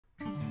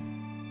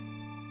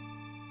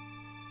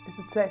Is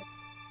it safe?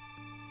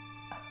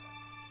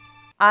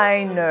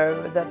 I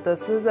know that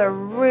this is a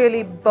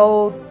really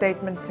bold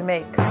statement to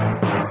make.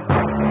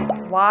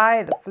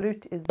 Why the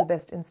flute is the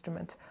best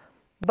instrument.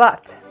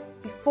 But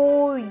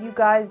before you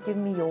guys give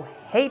me your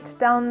hate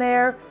down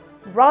there,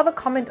 rather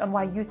comment on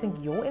why you think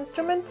your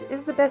instrument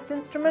is the best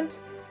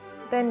instrument,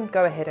 then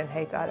go ahead and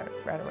hate. I don't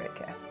really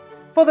care.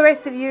 For the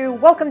rest of you,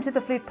 welcome to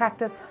the Flute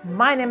Practice.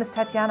 My name is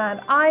Tatiana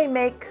and I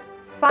make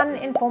fun,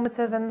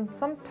 informative, and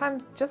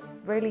sometimes just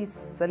really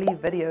silly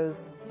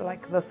videos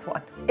like this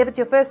one. If it's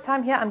your first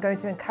time here, I'm going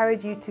to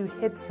encourage you to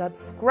hit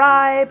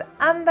subscribe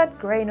and that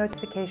grey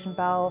notification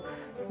bell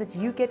so that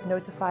you get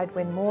notified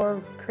when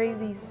more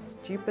crazy,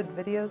 stupid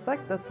videos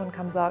like this one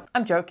comes out.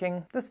 I'm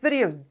joking. This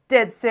video is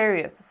dead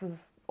serious. This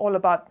is all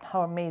about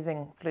how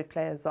amazing flute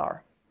players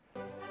are.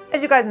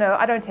 As you guys know,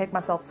 I don't take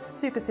myself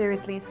super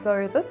seriously,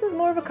 so this is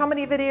more of a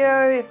comedy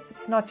video if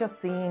it's not your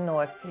scene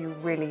or if you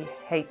really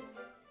hate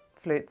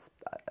flutes.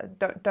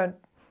 Don't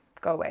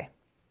go away.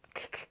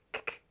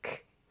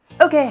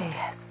 Okay,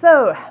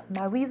 so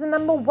my reason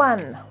number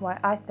one why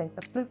I think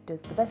the flute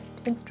is the best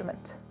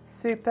instrument.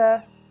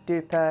 Super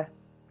duper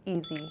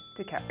easy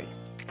to carry.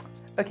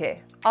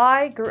 Okay,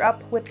 I grew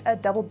up with a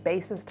double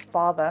bassist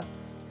father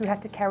who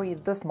had to carry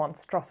this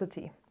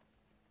monstrosity.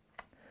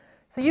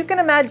 So you can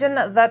imagine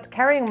that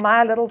carrying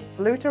my little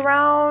flute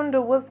around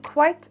was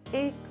quite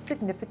a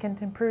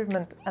significant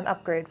improvement and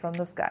upgrade from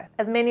this guy.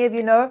 As many of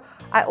you know,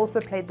 I also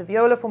played the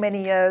viola for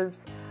many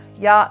years.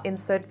 Yeah,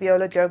 insert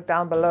viola joke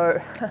down below.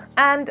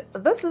 And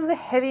this is a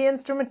heavy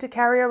instrument to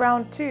carry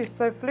around too,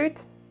 so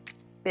flute,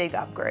 big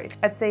upgrade.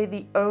 I'd say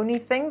the only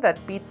thing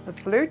that beats the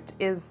flute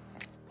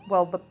is,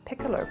 well, the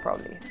piccolo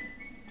probably.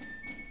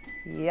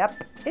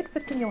 Yep, it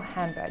fits in your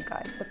handbag,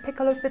 guys. The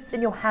piccolo fits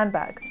in your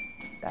handbag.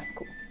 That's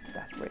cool.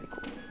 That's really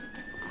cool.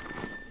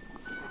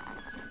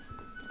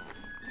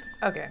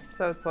 Okay,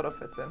 so it sort of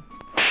fits in.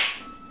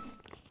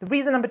 The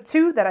reason number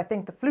two that I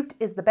think the flute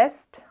is the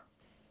best,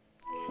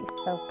 she's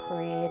so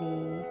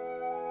pretty.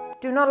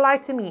 Do not lie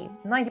to me.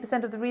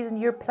 90% of the reason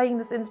you're playing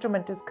this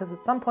instrument is because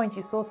at some point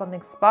you saw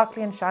something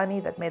sparkly and shiny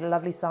that made a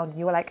lovely sound and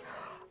you were like,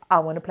 I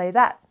want to play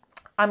that.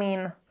 I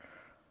mean,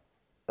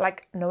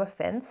 like, no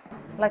offense.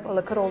 Like,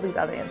 look at all these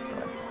other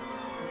instruments.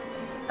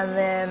 And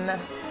then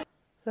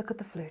look at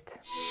the flute.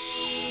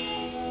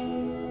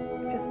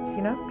 Just,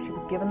 you know, she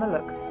was given the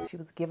looks. She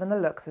was given the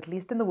looks, at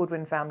least in the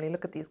woodwind family.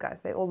 Look at these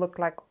guys. They all look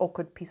like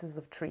awkward pieces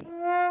of tree.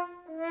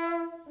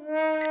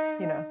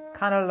 You know,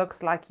 kind of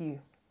looks like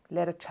you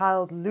let a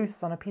child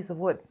loose on a piece of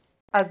wood.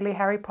 Ugly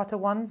Harry Potter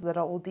ones that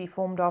are all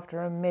deformed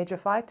after a major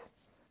fight.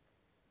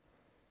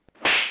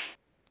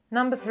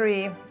 Number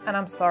three, and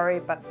I'm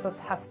sorry, but this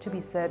has to be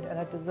said and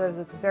it deserves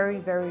its very,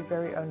 very,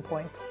 very own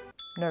point.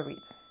 No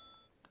reeds.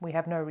 We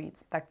have no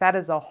reeds. Like, that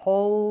is a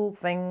whole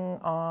thing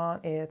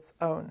on its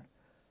own.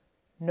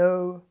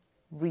 No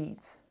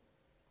reeds.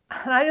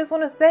 And I just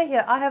want to say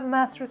here, I have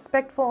mass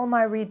respect for all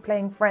my reed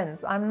playing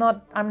friends. I'm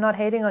not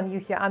hating on you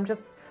here. I'm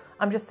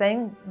just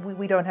saying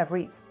we don't have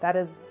reeds. That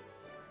is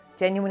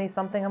genuinely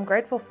something I'm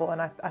grateful for,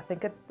 and I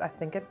think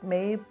it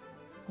may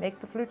make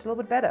the flute a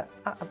little bit better.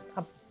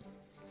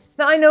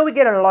 Now I know we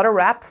get a lot of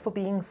rap for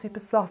being super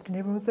soft and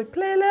everyone's like,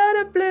 play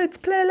louder flutes,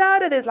 play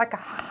louder. There's like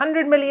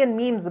 100 million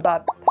memes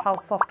about how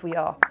soft we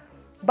are.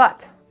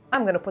 But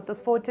I'm going to put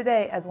this forward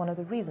today as one of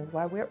the reasons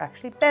why we're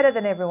actually better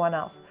than everyone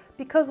else.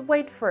 Because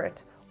wait for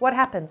it. What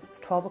happens? It's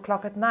 12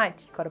 o'clock at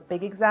night. You've got a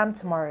big exam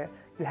tomorrow.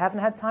 You haven't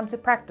had time to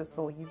practice,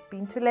 or you've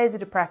been too lazy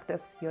to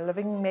practice. You're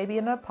living maybe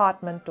in an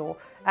apartment or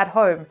at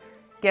home.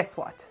 Guess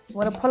what? You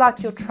want to pull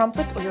out your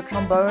trumpet or your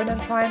trombone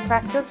and try and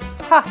practice?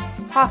 Ha,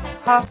 ha,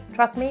 ha.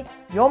 Trust me,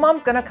 your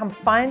mom's going to come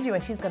find you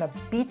and she's going to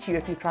beat you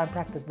if you try and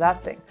practice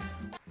that thing.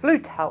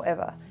 Flute,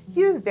 however,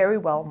 you very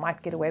well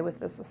might get away with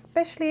this,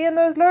 especially in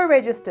those low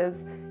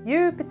registers.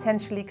 You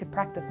potentially could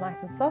practice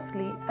nice and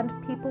softly and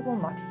people will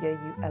not hear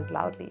you as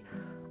loudly.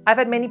 I've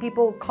had many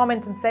people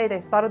comment and say they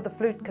started the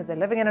flute because they're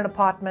living in an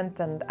apartment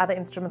and other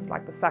instruments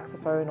like the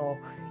saxophone or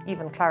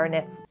even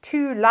clarinets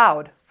too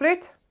loud.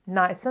 Flute,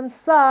 nice and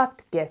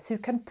soft. Guess who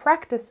can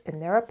practice in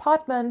their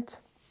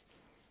apartment?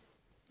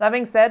 That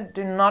being said,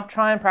 do not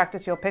try and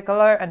practice your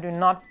piccolo and do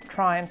not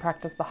try and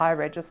practice the high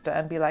register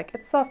and be like,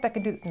 it's soft, I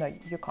can do it. No,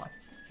 you can't.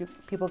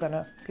 People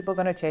are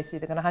gonna chase you.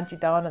 They're gonna hunt you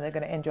down and they're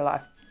gonna end your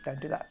life. Don't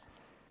do that.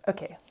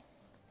 Okay,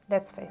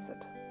 let's face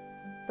it.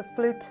 The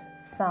flute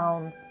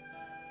sounds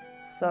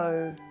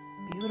so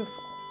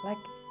beautiful. Like,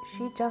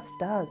 she just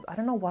does. I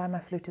don't know why my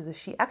flute is a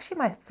she. Actually,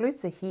 my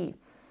flute's a he.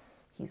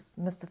 He's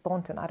Mr.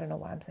 Thornton. I don't know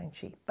why I'm saying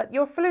she. But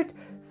your flute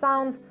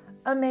sounds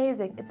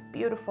amazing. It's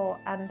beautiful.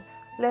 And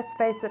let's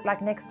face it,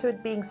 like, next to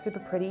it being super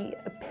pretty,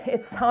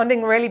 it's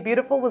sounding really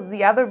beautiful was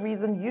the other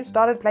reason you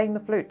started playing the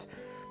flute.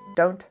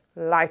 Don't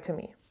lie to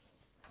me.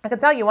 I can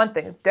tell you one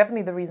thing. It's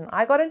definitely the reason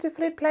I got into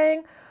flute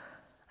playing.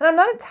 And I'm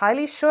not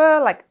entirely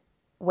sure, like,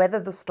 whether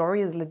the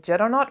story is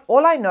legit or not.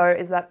 All I know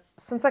is that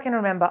since I can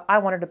remember, I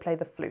wanted to play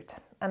the flute.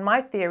 And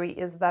my theory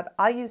is that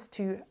I used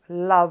to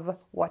love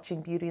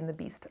watching Beauty and the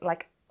Beast,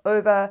 like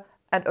over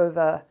and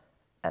over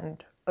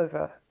and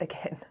over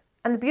again.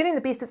 And the Beauty and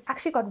the Beast has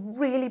actually got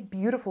really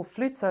beautiful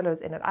flute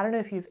solos in it. I don't know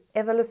if you've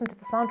ever listened to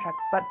the soundtrack,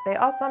 but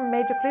there are some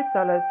major flute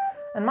solos.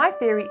 And my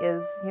theory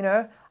is, you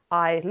know,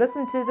 I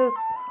listened to this,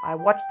 I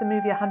watched the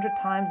movie 100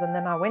 times, and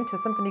then I went to a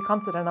symphony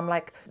concert and I'm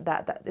like,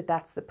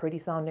 that's the pretty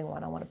sounding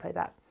one, I want to play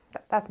that.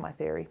 That's my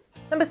theory.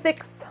 Number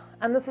 6,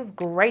 and this is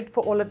great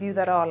for all of you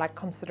that are like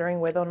considering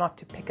whether or not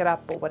to pick it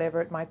up or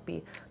whatever it might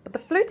be. But the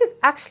flute is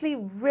actually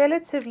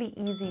relatively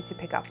easy to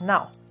pick up.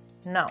 Now,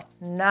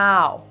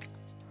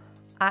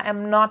 I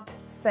am not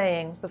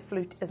saying the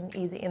flute is an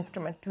easy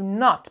instrument. Do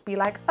not be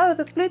like, oh,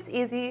 the flute's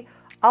easy,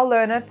 I'll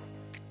learn it.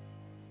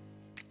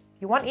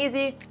 You want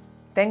easy,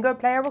 then go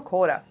play a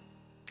recorder.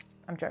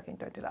 I'm joking,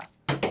 don't do that.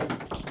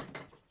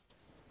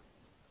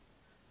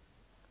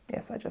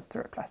 Yes, I just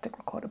threw a plastic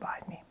recorder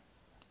behind me.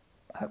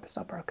 I hope it's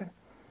not broken.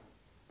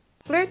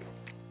 Flute,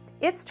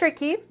 it's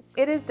tricky,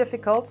 it is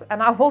difficult,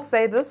 and I will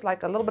say this,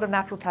 like a little bit of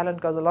natural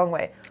talent goes a long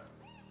way.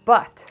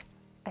 But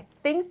I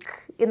think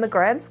in the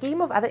grand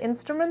scheme of other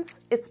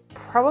instruments, it's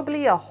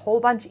probably a whole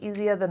bunch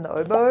easier than the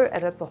oboe,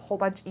 and it's a whole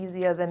bunch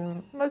easier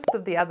than most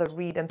of the other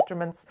reed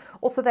instruments.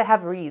 Also, they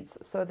have reeds,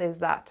 so there's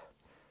that.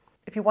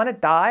 If you want to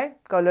die,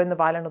 go learn the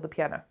violin or the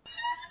piano.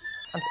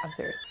 I'm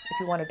serious, if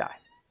you want to die.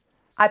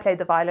 I played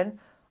the violin.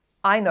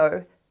 I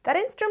know that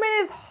instrument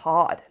is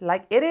hard.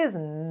 Like, it is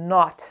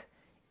not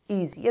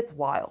easy, it's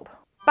wild.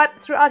 But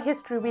throughout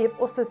history, we have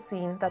also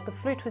seen that the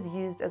flute was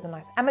used as a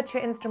nice amateur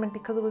instrument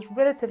because it was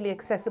relatively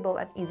accessible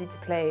and easy to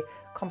play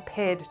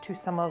compared to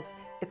some of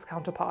its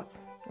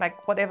counterparts,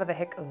 like whatever the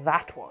heck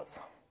that was.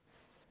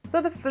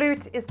 So the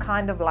flute is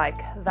kind of like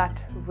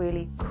that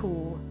really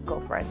cool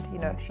girlfriend. You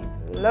know, she's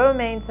low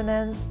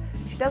maintenance,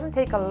 she doesn't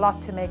take a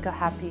lot to make her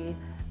happy,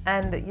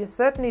 and you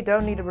certainly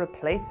don't need to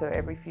replace her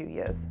every few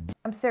years.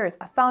 I'm serious,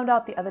 I found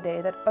out the other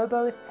day that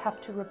oboists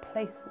have to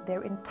replace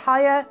their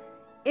entire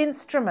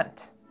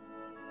instrument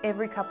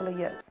every couple of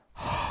years.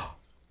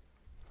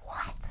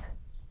 What?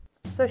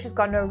 So she's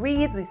got no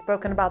reeds, we've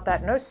spoken about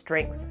that, no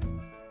strings.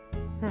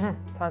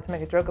 Time to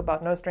make a joke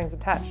about no strings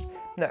attached.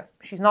 No,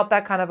 she's not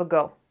that kind of a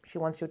girl. She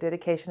wants your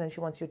dedication and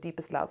she wants your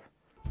deepest love.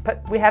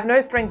 But we have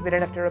no strings, we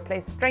don't have to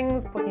replace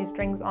strings, put new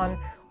strings on,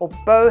 or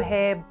bow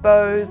hair,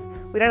 bows.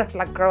 We don't have to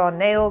like grow our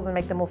nails and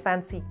make them all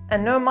fancy.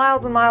 And no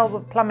miles and miles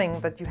of plumbing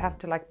that you have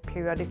to like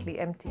periodically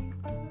empty.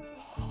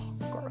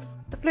 Gross.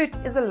 The flute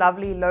is a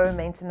lovely low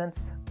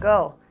maintenance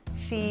girl.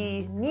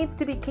 She needs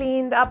to be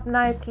cleaned up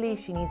nicely,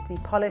 she needs to be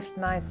polished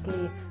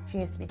nicely, she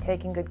needs to be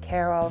taken good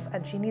care of,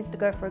 and she needs to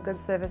go for a good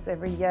service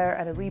every year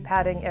and a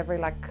repadding every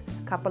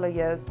like couple of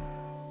years.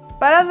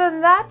 But other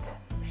than that,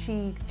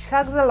 she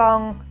chugs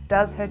along,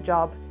 does her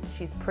job,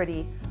 she's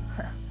pretty.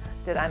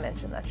 Did I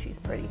mention that she's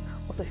pretty?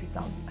 Also, she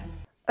sounds nice.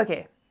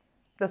 Okay,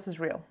 this is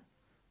real.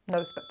 No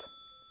spit.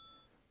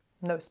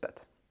 No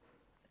spit.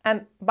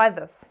 And by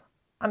this,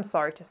 I'm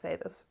sorry to say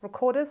this,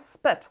 recorders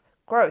spit.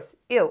 Gross,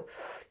 ew.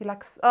 You're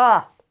like,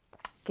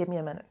 give me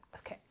a minute.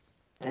 Okay.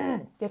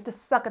 You have to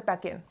suck it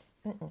back in.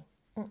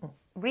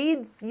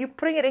 Reeds, you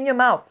putting it in your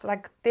mouth.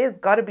 Like, there's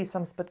got to be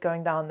some spit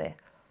going down there.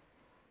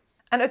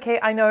 And okay,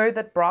 I know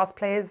that brass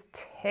players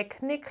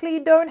technically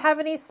don't have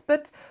any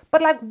spit,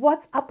 but like,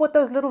 what's up with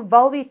those little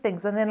valvey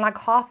things? And then like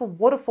half a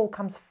waterfall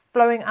comes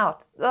flowing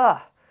out.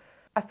 Ugh.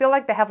 I feel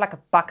like they have like a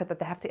bucket that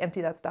they have to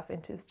empty that stuff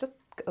into. It's just,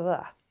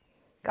 ugh.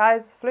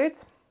 Guys,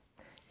 flute.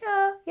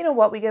 Yeah, you know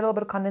what, we get a little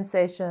bit of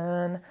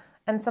condensation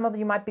and some of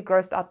you might be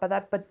grossed out by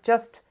that, but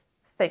just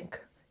think,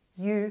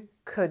 you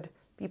could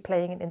be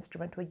playing an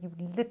instrument where you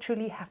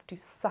literally have to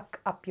suck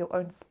up your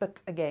own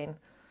spit again.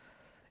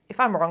 If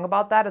I'm wrong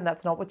about that and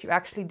that's not what you're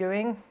actually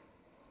doing,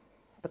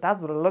 but that's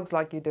what it looks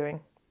like you're doing.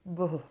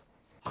 Ugh.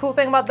 Cool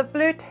thing about the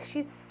flute,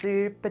 she's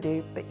super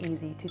duper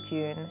easy to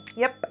tune.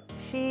 Yep,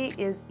 she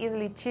is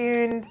easily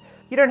tuned.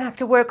 You don't have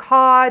to work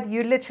hard,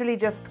 you literally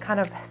just kind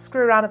of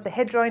screw around at the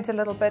head joint a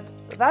little bit.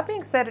 That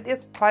being said, it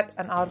is quite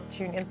an out of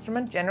tune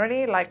instrument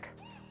generally, like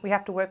we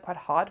have to work quite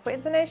hard for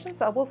intonation,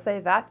 so I will say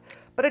that.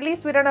 But at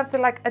least we don't have to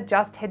like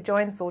adjust head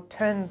joints or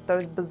turn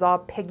those bizarre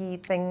peggy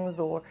things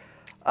or,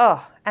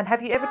 and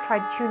have you ever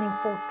tried tuning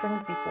 4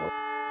 strings before?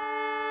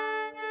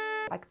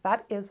 Like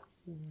that is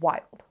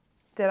wild.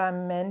 Did I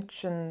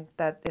mention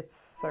that it's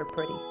so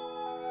pretty?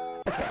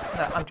 Okay,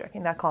 no, I'm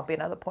joking, that can't be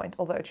another point,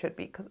 although it should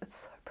be because it's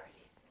so pretty.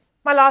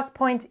 My last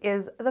point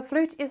is the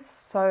flute is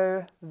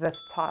so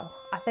versatile.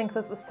 I think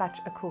this is such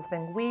a cool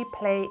thing. We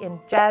play in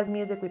jazz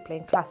music, we play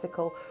in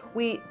classical,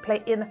 we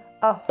play in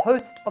a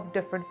host of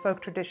different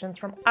folk traditions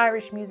from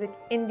Irish music,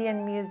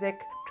 Indian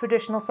music,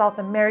 traditional South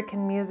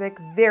American music,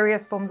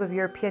 various forms of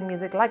European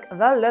music, like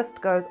the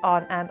list goes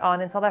on and on.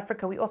 In South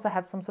Africa, we also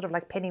have some sort of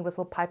like penny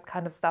whistle pipe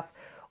kind of stuff,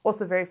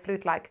 also very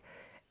flute-like.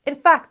 In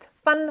fact,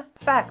 fun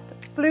fact,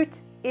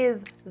 flute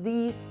is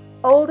the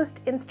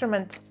oldest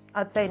instrument,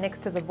 I'd say, next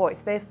to the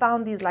voice. They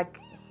found these like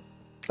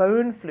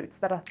bone flutes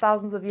that are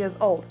thousands of years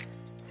old.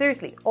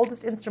 Seriously,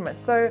 oldest instrument.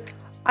 So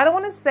I don't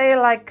want to say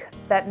like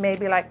that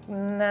maybe like,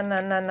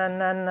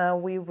 no,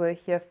 we were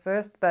here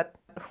first, but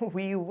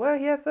we were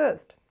here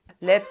first.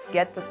 Let's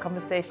get this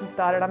conversation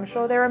started. I'm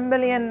sure there are a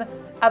million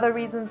other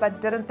reasons I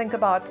didn't think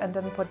about and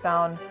didn't put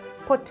down.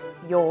 put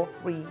your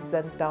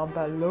reasons down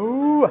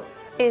below.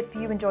 If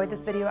you enjoyed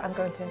this video, I'm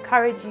going to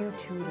encourage you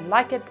to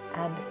like it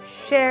and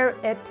share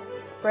it.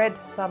 Spread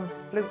some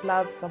flute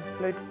love, some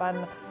flute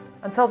fun.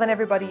 Until then,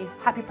 everybody,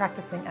 happy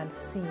practicing and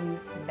see you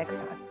next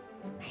time.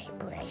 My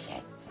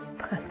precious.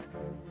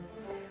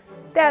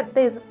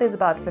 There's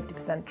about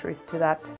 50% truth to that.